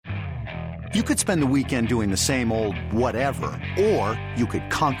You could spend the weekend doing the same old whatever, or you could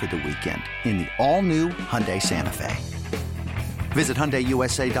conquer the weekend in the all-new Hyundai Santa Fe. Visit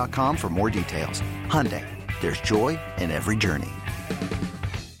HyundaiUSA.com for more details. Hyundai, there's joy in every journey.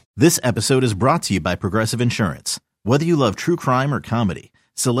 This episode is brought to you by Progressive Insurance. Whether you love true crime or comedy,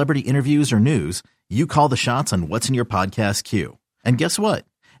 celebrity interviews or news, you call the shots on what's in your podcast queue. And guess what?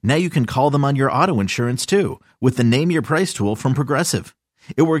 Now you can call them on your auto insurance too with the Name Your Price tool from Progressive.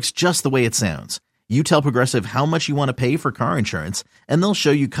 It works just the way it sounds. You tell Progressive how much you want to pay for car insurance, and they'll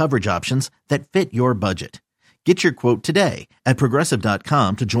show you coverage options that fit your budget. Get your quote today at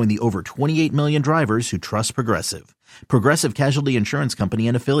Progressive.com to join the over 28 million drivers who trust Progressive. Progressive Casualty Insurance Company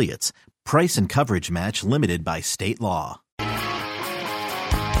and Affiliates. Price and coverage match limited by state law.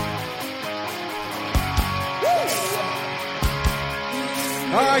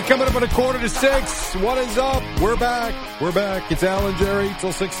 All right, coming up at 5:45. What is up? We're back. It's Al and Jerry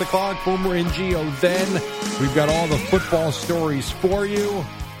till 6 o'clock. Boomer and Gio. Then we've got all the football stories for you.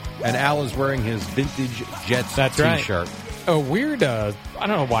 And Al is wearing his vintage Jets T-shirt. Right. A weird, I don't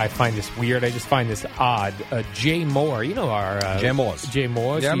know why I find this weird. I just find this odd. Jay Moore, you know our... Jay Moore. Jay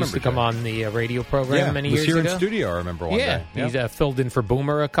Moore. Yeah, he used to come on the radio program many years ago. He was here in studio, I remember one day. He's filled in for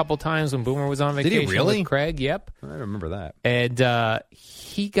Boomer a couple times when Boomer was on vacation. Did he really? With Craig, yep. I remember that. And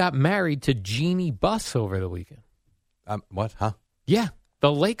he got married to Jeannie Buss over the weekend. What? Huh? Yeah,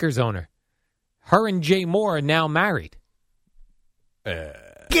 the Lakers owner. Her and Jay Moore are now married.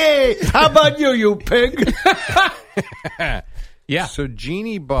 Gay. How about you pig? Yeah. So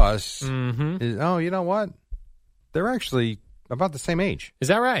Jeannie Buss is, oh, you know what? They're actually about the same age. Is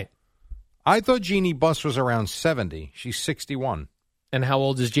that right? I thought Jeannie Buss was around 70. She's 61. And how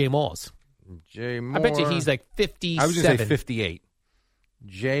old is Jay Moore's? Jay Moore. I bet you he's like 57. I was going to say 58.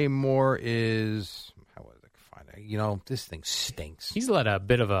 Jay Moore is, how was it? You know, this thing stinks. He's led a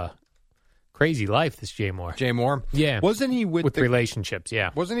bit of a crazy life, this Jay Moore. Jay Moore? Yeah. Wasn't he with relationships,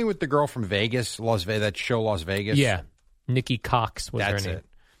 yeah. Wasn't he with the girl from Vegas, Las Vegas, that show Las Vegas? Yeah. Nikki Cox was That's her name.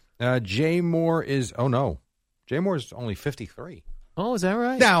 it. Jay Moore is, oh no. Jay Moore is only 53. Oh, is that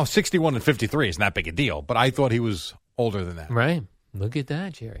right? Now, 61 and 53 isn't that big a deal, but I thought he was older than that. Right. Look at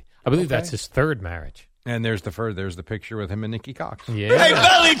that, Jerry. I believe that's his third marriage. And there's the picture with him and Nikki Cox. Yeah. Hey,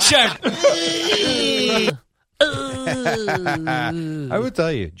 belly check. I would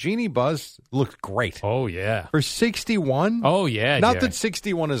tell you, Jeannie Buss looked great. Oh, yeah. For 61? Oh, yeah, Not Jerry. that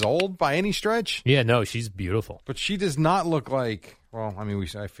 61 is old by any stretch. Yeah, no, she's beautiful. But she does not look like, well, I mean,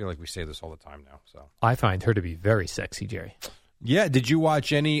 I feel like we say this all the time now. So I find her to be very sexy, Jerry. Yeah, did you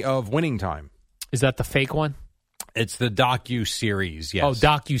watch any of Winning Time? Is that the fake one? It's the docu-series, yes. Oh,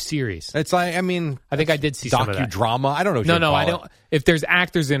 docu-series. It's like, I mean... I think I did see some of that. Docudrama? I don't know what No, you'd call I it. don't. If there's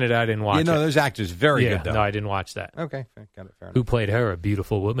actors in it, I didn't watch it. there's actors. Very good, though. No, I didn't watch that. Okay, got it. Fair enough. Who played her? A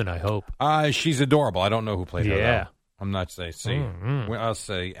beautiful woman, I hope. She's adorable. I don't know who played her, Yeah. though. I'm not saying. I'll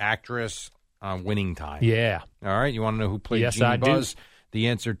say actress Winning Time. Yeah. All right, you want to know who played Yes, Jeannie I do. Buss? The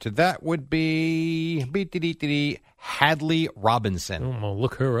answer to that would be Hadley Robinson. I'm going to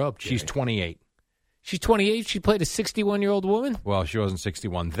look her up, Jerry. She's 28. She's 28. She played a 61-year-old woman? Well, she wasn't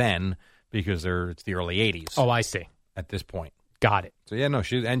 61 then because it's the early 80s. Oh, I see. At this point. Got it. So, yeah, no,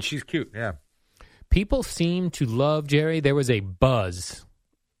 she's cute, yeah. People seem to love, Jerry. There was a buzz,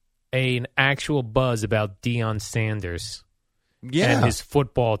 an actual buzz about Deion Sanders and his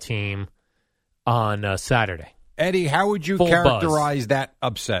football team on Saturday. Eddie, how would you characterize that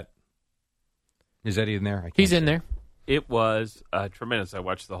upset? Is Eddie in there? He's in there. It was tremendous. I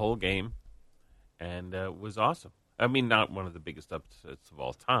watched the whole game, and it was awesome. I mean, not one of the biggest upsets of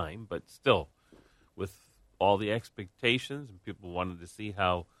all time, but still, with all the expectations, and people wanted to see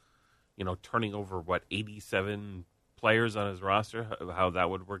how, turning over, 87 players on his roster, how that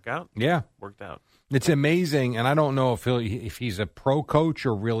would work out. Yeah. Worked out. It's amazing, and I don't know if he's a pro coach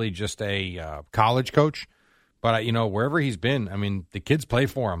or really just a college coach, but, wherever he's been, I mean, the kids play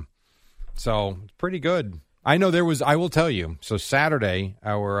for him. So it's pretty good. I know I will tell you, so Saturday,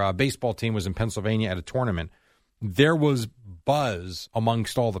 our baseball team was in Pennsylvania at a tournament. There was buzz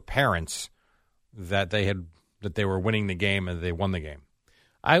amongst all the parents that they were winning the game and they won the game.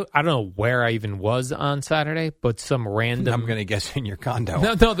 I don't know where I even was on Saturday, but some random... I'm going to guess in your condo.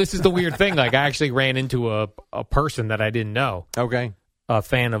 No, this is the weird thing. Like, I actually ran into a person that I didn't know. Okay. A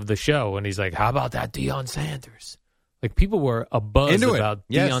fan of the show, and he's like, how about that Deion Sanders? Like, people were abuzz about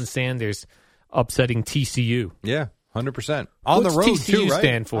Deion Sanders upsetting TCU. Yeah, 100%. On What's the road, TCU too, right?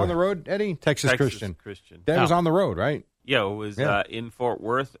 stand for? On the road, Eddie? Texas Christian. That was on the road, right? Yeah, it was in Fort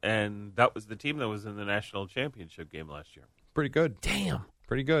Worth, and that was the team that was in the national championship game last year. Pretty good. Damn.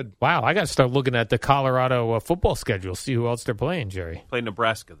 Pretty good. Wow, I got to start looking at the Colorado football schedule, see who else they're playing, Jerry. Play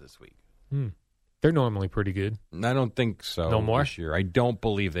Nebraska this week. They're normally pretty good. I don't think so. No more? This year. I don't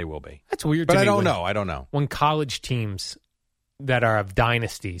believe they will be. That's weird But to I me don't when- know. I don't know. When college teams that are of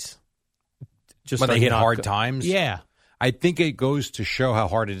dynasties just But they are hit not hard go- times? Yeah. I think it goes to show how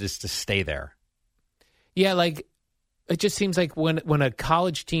hard it is to stay there. Yeah, like it just seems like when a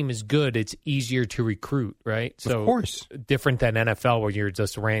college team is good, it's easier to recruit, right? So Of course. different than NFL where you're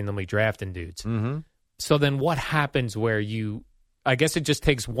just randomly drafting dudes. Mm-hmm. So then what happens where I guess it just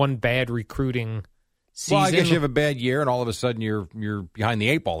takes one bad recruiting season. Well, I guess you have a bad year, and all of a sudden you're behind the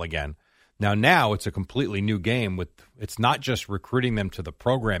 8 ball again. Now it's a completely new game. It's not just recruiting them to the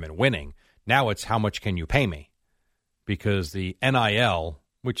program and winning. Now it's how much can you pay me? Because the NIL,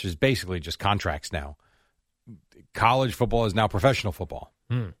 which is basically just contracts now, college football is now professional football.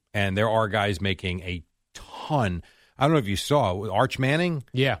 And there are guys making a ton. I don't know if you saw with Arch Manning.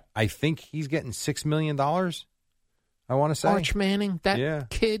 Yeah. I think he's getting $6 million, I want to say. Arch Manning, that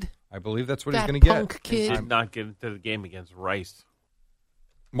kid. I believe that's what he's That going to get. punk He kid. did not get into the game against Rice.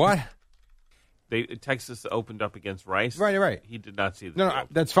 What? Texas opened up against Rice. Right. He did not see the No, field.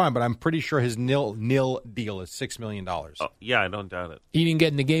 that's fine, but I'm pretty sure his nil deal is $6 million. Oh, yeah, I don't doubt it. He didn't get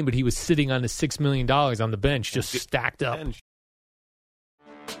in the game, but he was sitting on the $6 million on the bench, just stacked up. And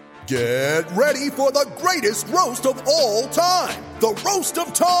Get ready for the greatest roast of all time. The Roast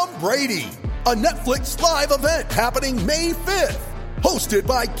of Tom Brady. A Netflix live event happening May 5th. Hosted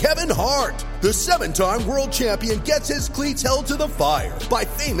by Kevin Hart. The 7-time world champion gets his cleats held to the fire by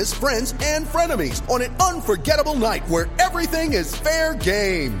famous friends and frenemies on an unforgettable night where everything is fair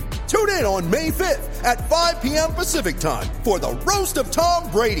game. Tune in on May 5th at 5 p.m. Pacific time for the Roast of Tom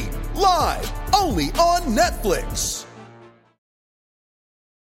Brady. Live only on Netflix.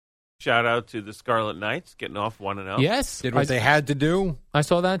 shout out to the Scarlet Knights getting off 1-0. Yes. Did what they had to do. I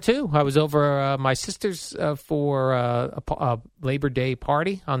saw that too. I was over my sister's for a Labor Day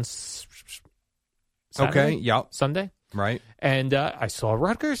party on Saturday, Okay, yep. Sunday. Right. And I saw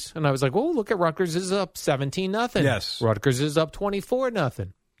Rutgers, and I was like, "Oh, look at Rutgers is up 17-0. Yes. Rutgers is up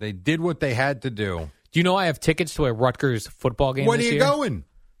 24-0. They did what they had to do. Do you know I have tickets to a Rutgers football game When are this you year? going?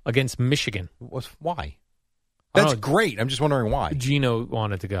 Against Michigan. Why? I That's don't know. great. I'm just wondering why. Gino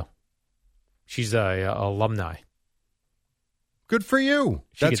wanted to go. She's a alumni. Good for you.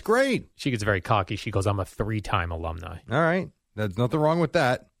 She That's gets- great. She gets very cocky. She goes, "I'm a 3-time alumni." All right. There's nothing wrong with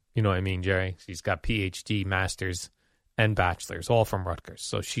that. You know what I mean, Jerry? She's got PhD, masters, and bachelors, all from Rutgers.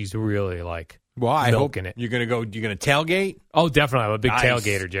 So she's really like Well, I hope milking it. you're going to go. You're going to tailgate. Oh, definitely. I'm a big Nice.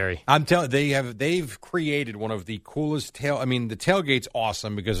 tailgater, Jerry. I'm telling. They've created one of the coolest I mean, the tailgate's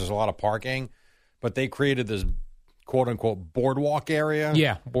awesome because there's a lot of parking, but they created this quote unquote boardwalk area.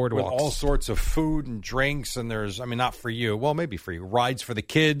 Yeah, With boardwalks. all sorts of food and drinks, and there's, I mean, not for you. Well, maybe for you. Rides for the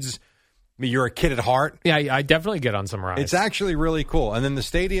kids. I mean, you're a kid at heart. Yeah, I definitely get on some rides. It's actually really cool. And then the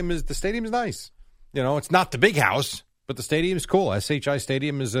stadium's nice. You know, it's not the big house, but the stadium's cool. SHI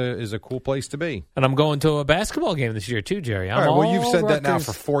Stadium is a cool place to be. And I'm going to a basketball game this year too, Jerry. All right, well, you've all said that now Rutgers.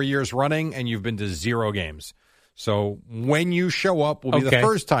 for 4 years running, and you've been to 0 games. So when you show up will be the Okay.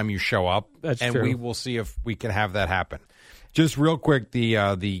 first time you show up, That's and true. we will see if we can have that happen. Just real quick, the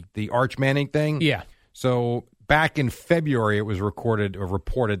Arch Manning thing. Yeah. So back in February, it was reported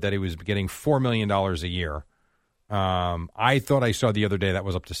that he was getting $4 million a year. I thought I saw the other day that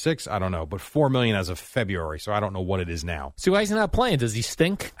was up to 6. I don't know, but $4 million as of February. So I don't know what it is now. So why is he not playing? Does he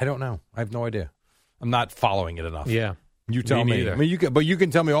stink? I don't know. I have no idea. I'm not following it enough. Yeah. You tell Me me. neither. I mean, you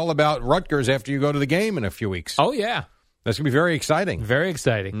can tell me all about Rutgers after you go to the game in a few weeks. Oh, yeah. That's going to be very exciting. Very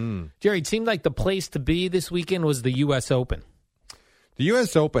exciting. Jerry, it seemed like the place to be this weekend was the U.S. Open. The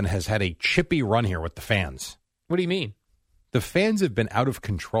U.S. Open has had a chippy run here with the fans. What do you mean? The fans have been out of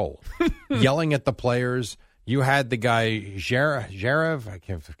control, yelling at the players. You had the guy, Zverev, I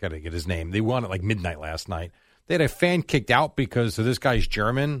can't forget to get his name. They won at like midnight last night. They had a fan kicked out because this guy's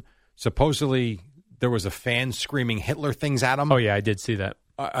German. Supposedly, there was a fan screaming Hitler things at him. Oh, yeah, I did see that.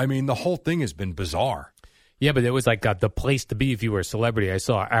 I mean, the whole thing has been bizarre. Yeah, but it was like the place to be if you were a celebrity. I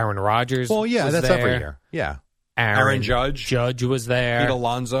saw Aaron Rodgers. Well, yeah, was that's there. every year. Yeah. Aaron Judge. Judge was there. Pete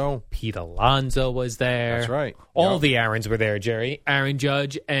Alonso. Pete Alonso was there. That's right. All Yep. the Aarons were there, Jerry. Aaron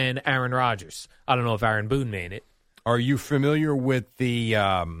Judge and Aaron Rodgers. I don't know if Aaron Boone made it. Are you familiar with the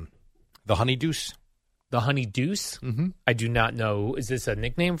Honey Deuce? The Honey Deuce? Mm-hmm. I do not know. Is this a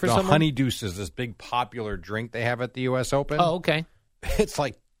nickname for The someone? Honey Deuce is this big popular drink they have at the U.S. Open. Oh, okay. It's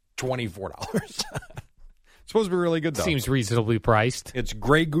like $24. It's supposed to be really good, though. Seems reasonably priced. It's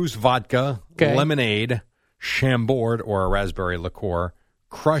Grey Goose vodka, Okay. lemonade, Chambord or a raspberry liqueur,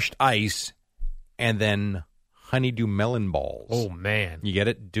 crushed ice, and then honeydew melon balls. Oh, man. You get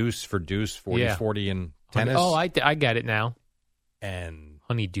it? Deuce for deuce, 40, Yeah. 40 in tennis. Oh, I get it now. And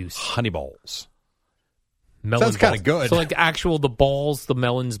Honeydeuce. Honey balls. Melon Sounds kind balls. of good. So like the balls, the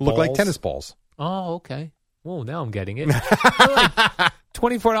melons balls. Look like tennis balls. Oh, okay. Whoa, now I'm getting it. Like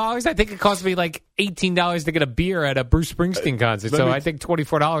 $24? I think it cost me like $18 to get a beer at a Bruce Springsteen concert. So I think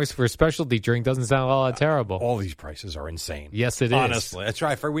 $24 for a specialty drink doesn't sound all that terrible. All these prices are insane. Yes, it is. Honestly. That's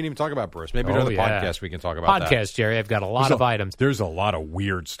right. We didn't even talk about Bruce. Maybe another podcast we can talk about that. Podcast, Jerry. I've got a lot of items. There's a lot of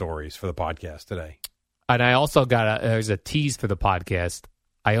weird stories for the podcast today. And I also got there's a tease for the podcast.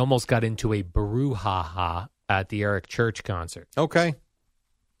 I almost got into a brouhaha at the Eric Church concert. Okay.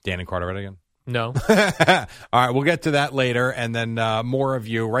 Dan and Carter again? No. All right, we'll get to that later, and then more of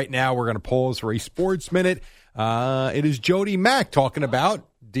you. Right now, we're going to pause for a Sports Minute. It is Jody Mack talking about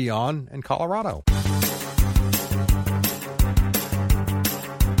Dion and Colorado.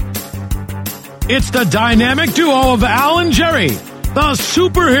 It's the dynamic duo of Al and Jerry, the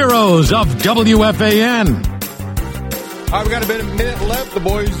superheroes of WFAN. All right, we got a minute left. The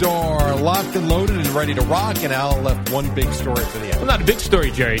boys are locked and loaded and ready to rock, and Al left one big story for the end. Well, not a big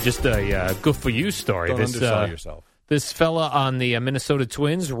story, Jerry, just a good for you story. Don't undersell yourself. This fella on the Minnesota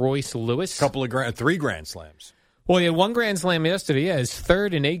Twins, Royce Lewis. Three Grand Slams. Well, he had one Grand Slam yesterday. Yeah, his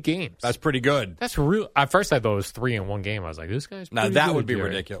third in 8 games. That's pretty good. That's real. At first, I thought it was 3 in 1 game. I was like, this guy's pretty Now, that good, would be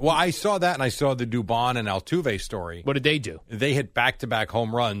Jerry. ridiculous. Well, I saw that, and I saw the Dubon and Altuve story. What did they do? They hit back-to-back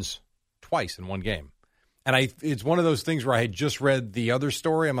home runs twice in 1 game. And it's one of those things where I had just read the other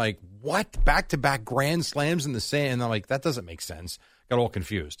story. I'm like, what? Back-to-back Grand Slams in the same? And I'm like, that doesn't make sense. Got all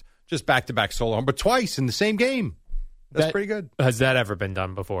confused. Just back-to-back solo home, but twice in the same game. That's pretty good. Has that ever been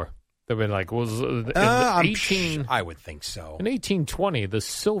done before? They've been like, I would think so. In 1820, the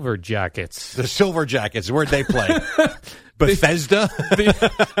Silver Jackets. The Silver Jackets, where'd they play? Bethesda?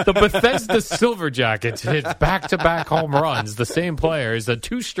 The Bethesda Silver Jackets hit back-to-back home runs, the same players,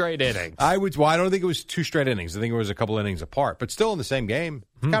 2 straight innings. I don't think it was 2 straight innings. I think it was a couple innings apart, but still in the same game.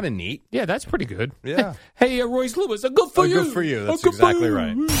 It's kind of neat. Yeah, that's pretty good. Yeah. Hey, Royce Lewis, good for you. Good for you. That's exactly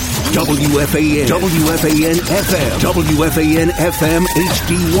right. WFAN, WFAN FM, WFAN FM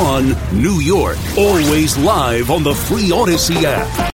HD1, New York. Always live on the free Odyssey app.